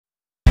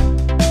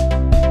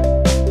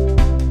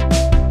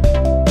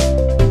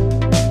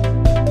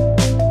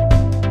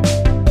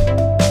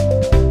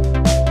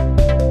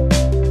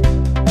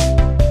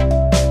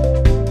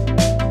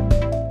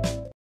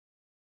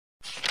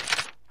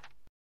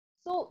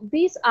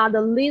these are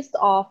the list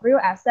of real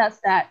assets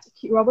that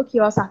Robert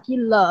Kiyosaki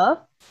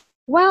loved.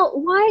 Well,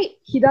 why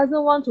he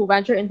doesn't want to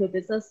venture into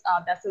business?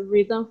 There's a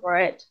reason for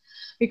it.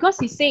 Because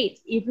he said,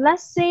 if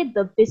let's say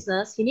the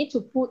business, he needs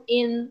to put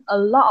in a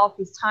lot of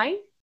his time,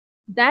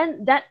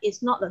 then that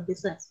is not a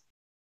business.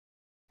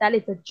 That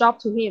is a job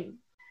to him.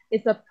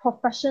 It's a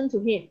profession to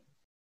him.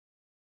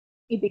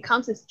 It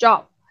becomes his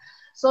job.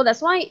 So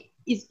that's why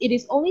it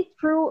is only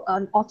through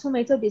an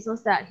automated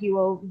business that he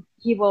will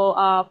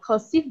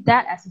perceive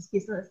that as his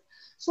business.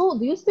 So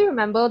do you still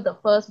remember the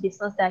first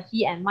business that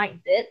he and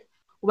Mike did,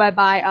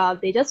 whereby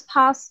they just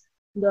passed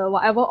the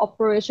whatever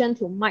operation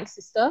to Mike's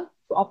sister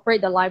to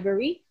operate the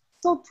library?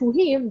 So to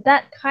him,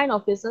 that kind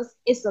of business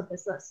is a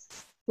business.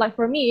 Like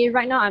for me,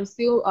 right now, I'm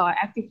still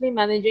actively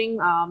managing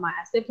my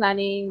estate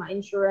planning, my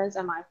insurance,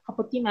 and my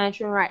property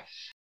management, right?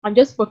 I'm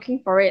just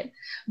working for it.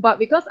 But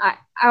because I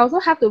also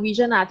have the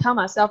vision, I tell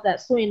myself that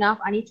soon enough,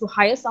 I need to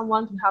hire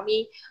someone to help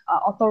me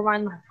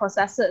auto-run my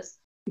processes.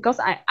 Because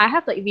I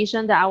have the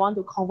vision that I want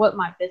to convert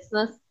my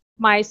business,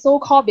 my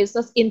so-called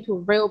business, into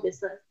real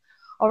business.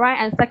 All right.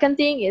 And second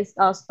thing is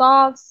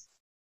stocks,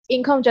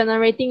 income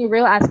generating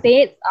real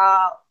estate.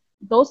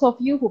 Those of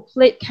you who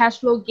played cash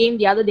flow game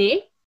the other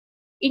day,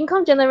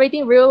 income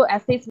generating real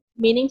estate,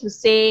 meaning to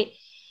say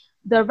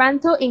the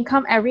rental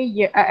income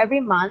every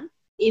month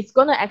is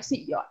going to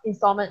exceed your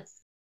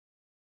installments.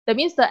 That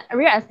means the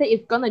real estate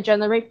is going to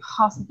generate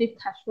positive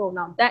cash flow.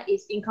 Now that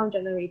is income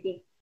generating.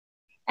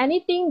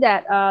 Anything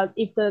that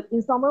if the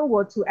installment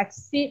were to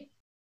exceed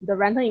the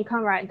rental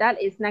income, right,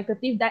 that is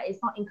negative, that is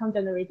not income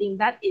generating,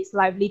 that is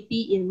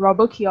liability in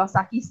Robert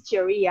Kiyosaki's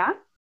theory. Yeah.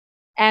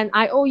 And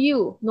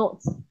IOU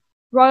notes,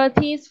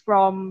 royalties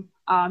from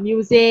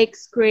music,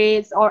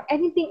 scripts, or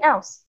anything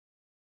else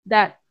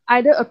that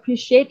either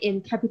appreciate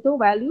in capital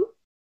value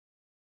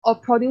or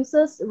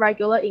produces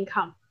regular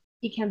income.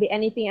 It can be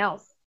anything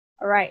else.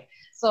 All right.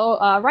 So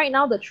right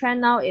now, the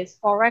trend now is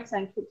Forex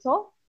and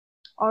crypto.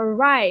 All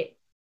right.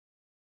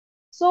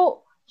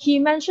 So he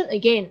mentioned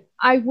again,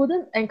 I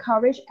wouldn't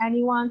encourage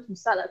anyone to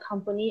start a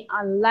company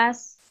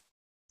unless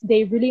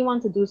they really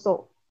want to do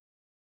so.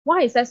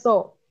 Why is that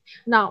so?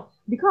 Now,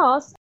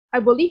 because I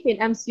believe in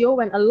MCO,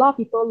 when a lot of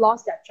people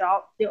lost their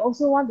job, they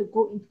also want to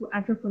go into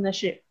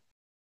entrepreneurship.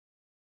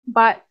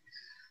 But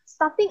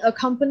starting a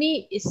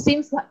company, it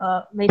seems like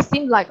may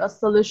seem like a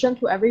solution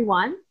to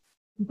everyone,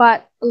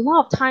 but a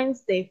lot of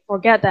times they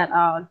forget that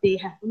they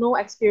have no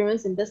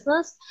experience in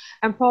business,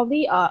 and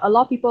probably a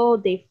lot of people,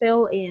 they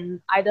fail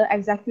in either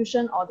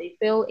execution or they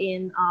fail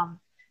in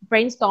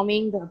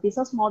brainstorming the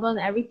business model and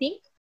everything,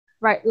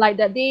 right? Like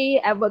that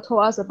day Edward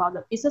told us about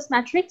the business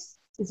metrics.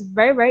 It's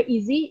very, very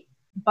easy,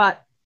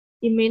 but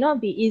it may not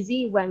be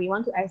easy when we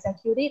want to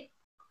execute it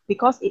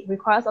because it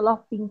requires a lot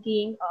of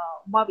thinking,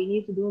 what we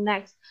need to do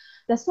next.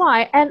 That's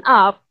why I end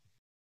up,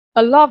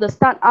 a lot of the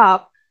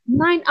startup,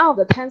 9 out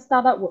of the 10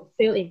 startup would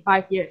fail in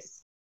 5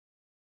 years.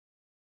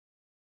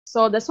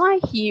 So that's why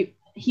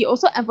he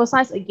also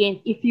emphasized again,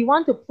 if you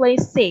want to play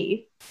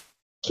safe,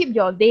 keep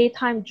your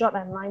daytime job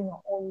and mind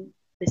your own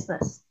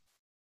business.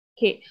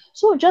 Okay,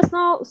 so just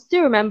now,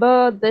 still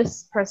remember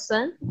this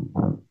person,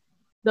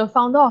 the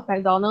founder of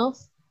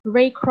McDonald's,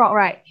 Ray Kroc,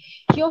 right?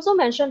 He also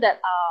mentioned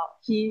that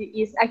he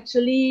is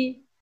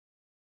actually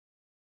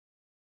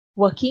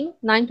working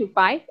 9 to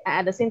 5, and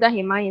at the same time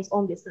he minds his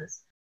own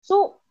business.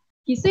 So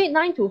he said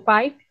 9 to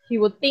 5, he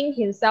would think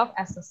himself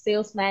as a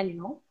salesman, you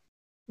know.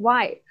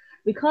 Why?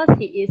 Because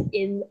he is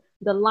in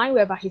the line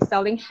whereby he's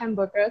selling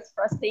hamburgers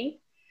first thing.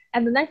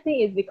 And the next thing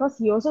is because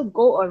he also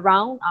go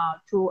around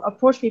to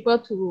approach people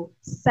to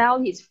sell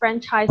his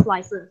franchise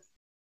license.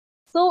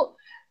 So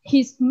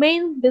his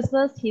main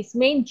business, his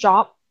main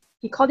job,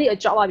 he called it a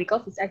job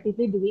because he's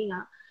actively doing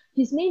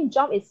his main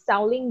job is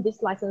selling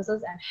these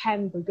licenses and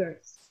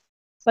hamburgers.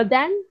 But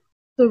then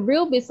the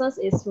real business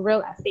is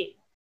real estate.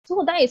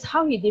 So that is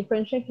how he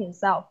differentiates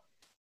himself.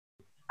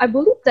 I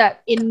believe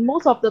that in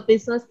most of the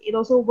business, it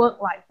also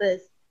works like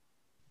this.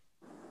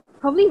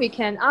 Probably we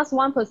can ask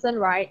one person,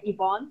 right,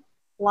 Yvonne,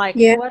 like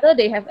whether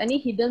they have any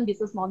hidden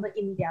business model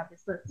in their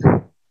business.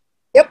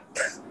 Yep.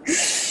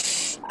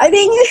 I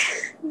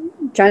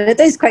think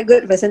Jonathan is quite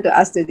good person to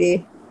ask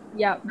today.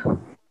 Yep.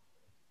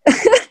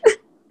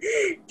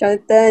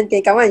 Jonathan, can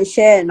you come on and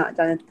share or not,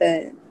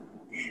 Jonathan?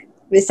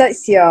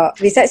 Besides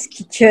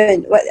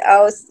kitchen, what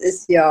else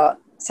is your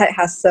side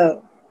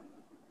hustle?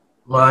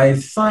 My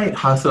side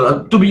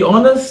hustle, to be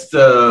honest,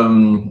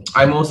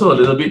 I'm also a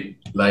little bit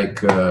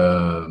like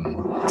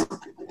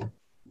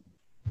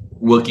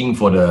working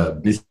for the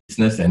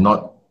business and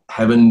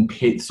haven't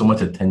paid so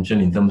much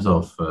attention in terms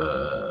of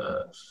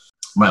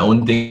my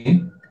own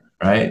thing,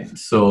 right?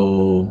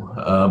 So,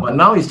 but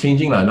now it's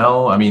changing.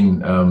 Now, I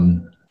mean,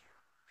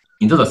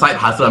 in terms of side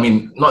hustle, I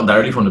mean, not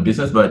directly from the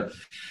business, but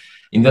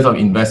in terms of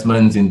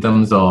investments, in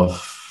terms of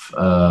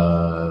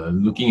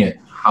looking at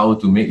how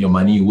to make your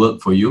money work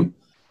for you,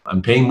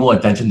 I'm paying more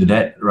attention to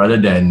that rather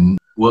than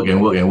work,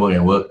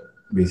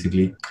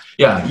 basically.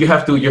 Yeah, you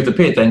have to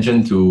pay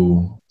attention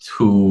to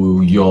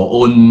your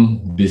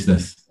own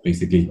business,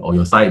 basically, or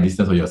your side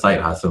business or your side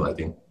hustle, I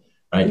think,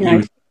 right?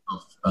 Yeah.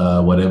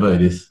 whatever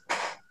it is.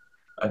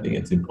 I think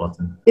it's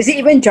important. Is it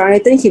even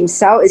Jonathan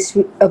himself is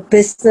a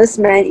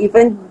businessman?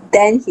 Even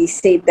then, he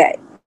said that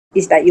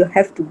it's that you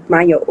have to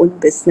mind your own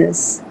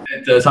business.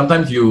 And,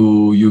 sometimes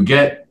you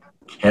get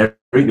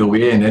carried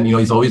away, and then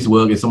it's always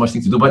work. There's so much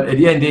things to do. But at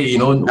the end of the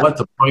day,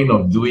 what's the point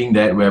of doing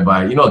that?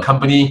 Whereby a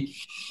company,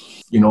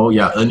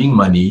 you're earning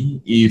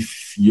money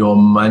if your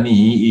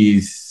money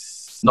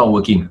is not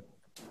working,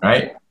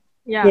 right?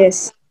 Yeah.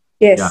 Yes.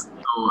 Yeah. So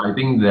I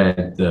think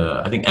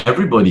that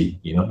everybody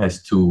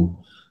has to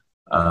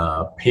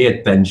pay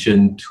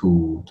attention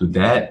to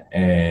that,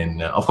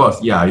 and of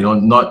course,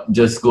 not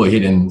just go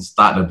ahead and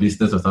start a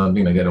business or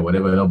something like that or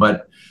whatever,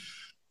 but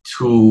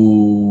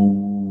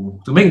to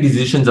make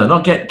decisions and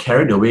not get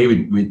carried away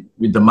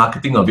with the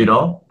marketing of it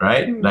all,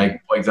 right?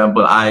 Like, for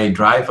example, I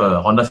drive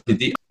a Honda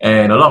City,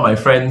 and a lot of my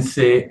friends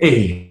say,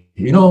 hey,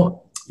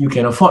 you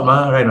can afford,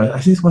 right? I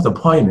say, what's the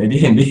point? At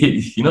the end of the day,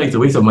 it's a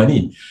waste of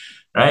money,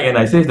 right? And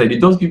I say that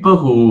those people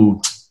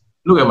who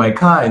look at my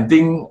car and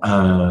think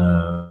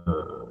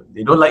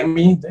they don't like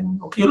me, then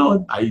okay,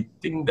 Lord, I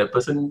think that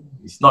person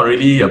is not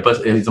really a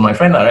person. It's my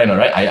friend,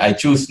 right? I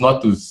choose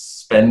not to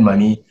spend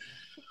money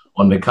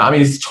on the car. I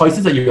mean, it's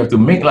choices that you have to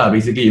make,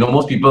 basically.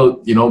 Most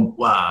people,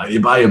 they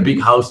buy a big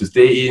house to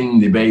stay in,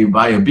 they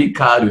buy a big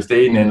car to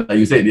stay in, and like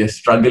you said, they're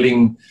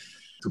struggling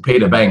to pay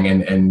the bank,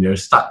 and they're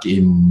stuck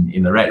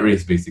in a rat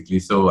race, basically.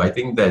 So I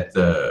think that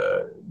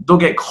don't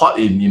get caught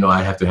in,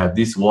 I have to have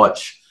this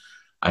watch,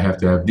 I have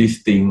to have this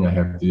thing, I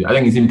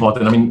think it's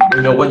important. I mean,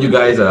 what you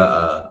guys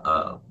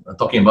are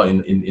talking about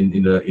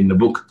in the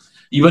book,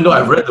 even though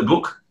I've read the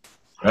book,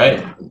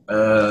 right,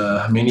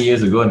 many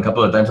years ago and a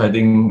couple of times, I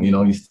think,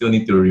 you still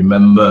need to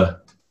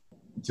remember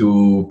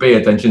to pay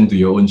attention to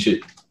your own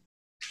shit.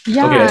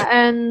 Yeah, okay.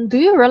 And do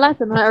you realize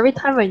that every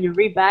time when you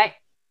read back,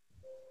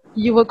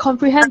 you will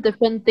comprehend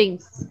different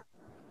things?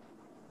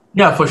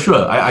 Yeah, for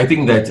sure. I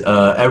think that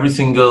every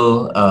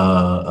single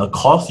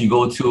course you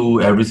go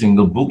to, every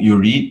single book you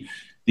read,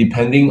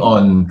 depending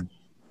on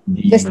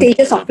the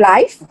stages of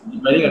life,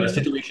 depending on the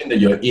situation that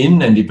you're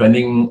in, and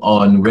depending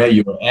on where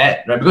you're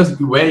at, right? Because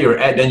where you're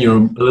at, then you're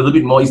a little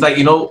bit more. It's like,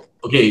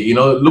 okay,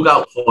 look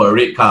out for a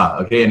red car,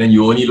 okay, and then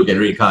you only look at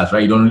red cars,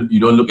 right? You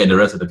don't look at the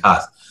rest of the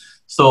cars.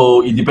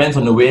 So it depends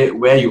on the way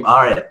where you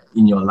are at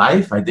in your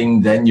life. I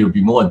think then you'll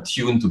be more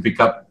attuned to pick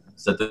up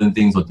certain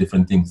things or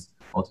different things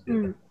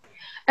altogether.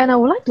 And I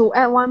would like to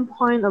add one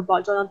point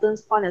about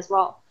Jonathan's point as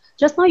well.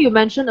 Just now you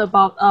mentioned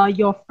about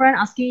your friend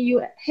asking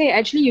you, hey,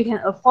 actually you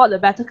can afford a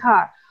better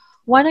car.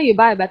 Why don't you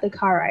buy a better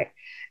car, right?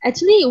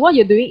 Actually, what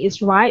you're doing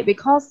is right,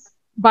 because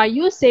by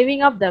you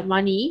saving up the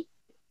money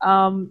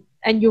and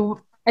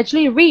you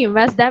actually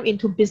reinvest them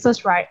into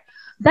business, right?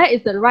 That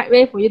is the right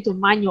way for you to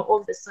mind your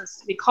own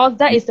business, because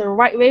that is the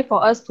right way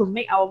for us to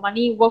make our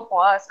money work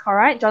for us.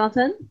 Correct,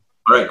 Jonathan?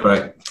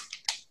 Correct.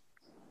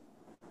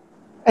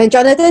 And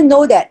Jonathan,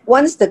 know that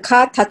once the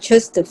car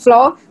touches the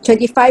floor,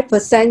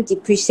 25%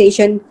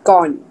 depreciation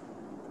gone,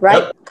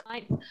 right? Yep.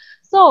 Right.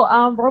 So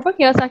Robert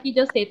Kiyosaki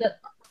just stated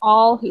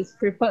all his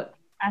preferred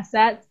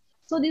assets.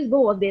 So this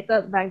book was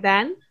dated back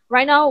then.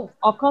 Right now,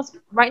 of course,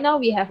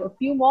 we have a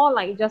few more,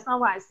 like just now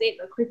what I said,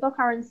 the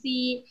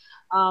cryptocurrency,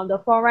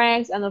 the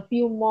forex, and a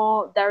few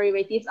more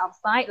derivatives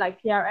outside,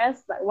 like PRS,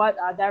 like what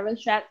Darren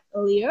shared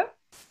earlier.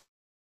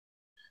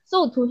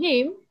 So to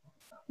him,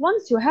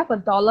 once you have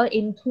 $1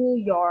 into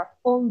your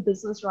own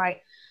business,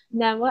 right,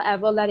 never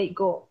ever let it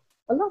go.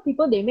 A lot of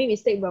people, they make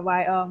mistake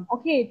whereby,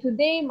 okay,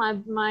 today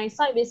my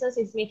side business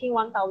is making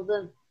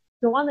 1,000.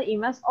 Don't want to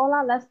invest all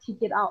that, let's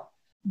take it out.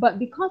 But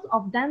because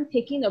of them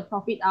taking the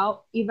profit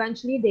out,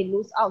 eventually they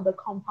lose out the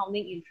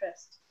compounding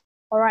interest.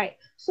 All right.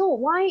 So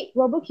why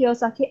Robert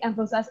Kiyosaki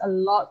emphasized a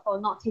lot for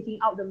not taking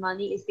out the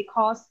money is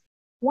because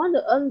want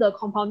to earn the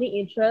compounding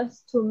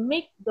interest to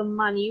make the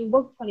money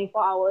work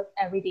 24 hours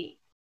every day.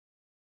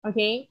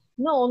 Okay,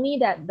 not only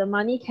that, the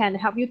money can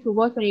help you to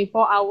work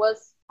 24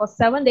 hours for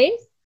 7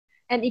 days,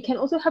 and it can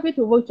also help you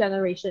to work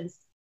generations,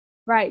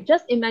 right?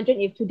 Just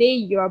imagine if today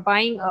you are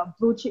buying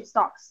blue chip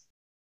stocks.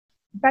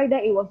 Back then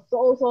it was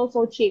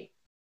so cheap.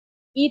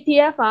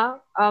 ETF,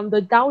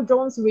 the Dow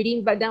Jones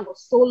reading back then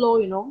was so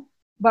low,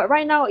 but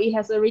right now it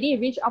has already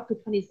reached up to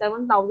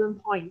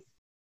 27,000 points,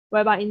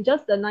 whereby in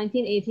just the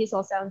 1980s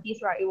or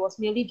 70s, right, it was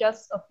merely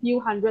just a few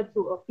hundred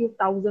to a few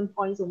thousand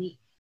points only.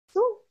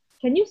 So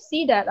can you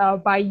see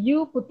that by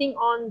you putting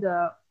on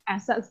the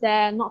assets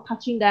there, not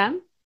touching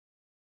them,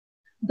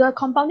 the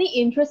compounding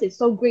interest is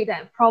so great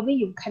that probably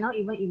you cannot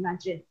even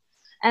imagine.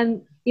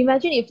 And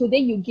imagine if today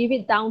you give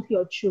it down to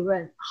your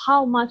children,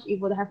 how much it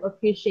would have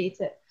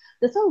appreciated.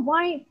 That's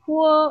why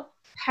poor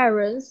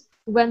parents,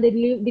 when they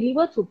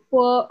deliver to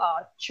poor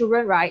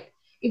children, right,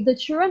 if the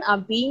children are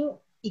being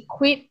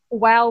equipped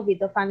well with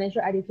the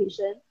financial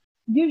education,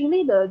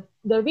 usually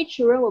the rich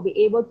children will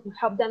be able to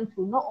help them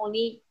to not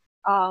only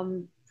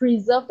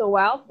preserve the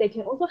wealth, they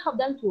can also help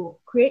them to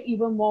create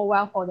even more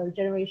wealth for the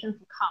generations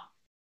to come.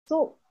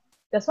 So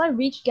that's why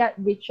rich get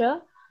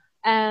richer,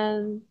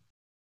 and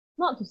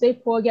not to say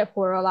poor get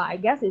poorer. I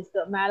guess it's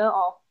the matter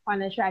of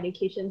financial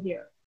education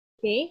here.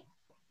 Okay,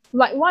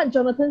 like what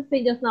Jonathan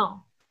said just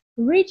now,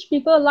 Rich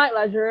people like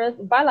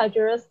buy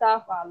luxurious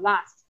stuff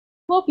last.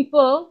 Poor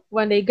people,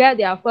 when they get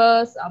their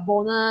first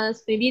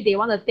bonus, maybe they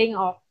want to think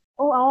of,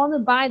 oh, I want to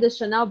buy the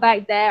Chanel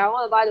bag there. I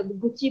want to buy the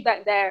Gucci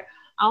bag there.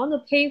 I want to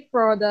pay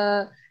for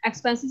the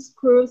expensive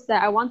cruise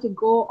that I want to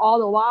go all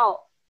the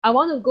while. I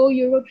want to go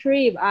Euro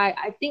trip.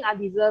 I think I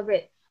deserve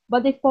it.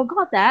 But they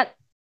forgot that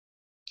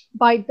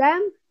by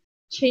them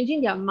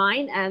changing their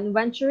mind and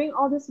venturing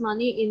all this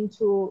money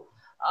into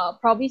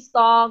probably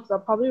stocks or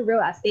probably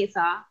real estates,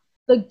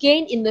 the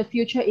gain in the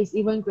future is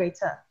even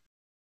greater.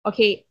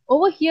 Okay,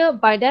 over here,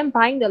 by them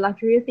buying the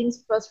luxury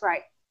things first,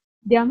 right?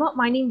 They are not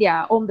minding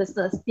their own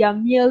business. They are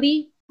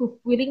merely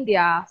fulfilling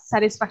their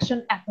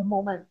satisfaction at the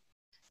moment.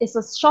 It's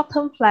a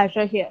short-term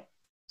pleasure here.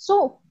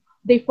 So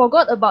they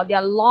forgot about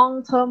their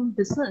long-term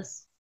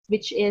business,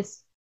 which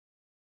is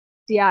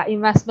their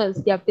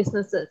investments, their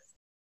businesses.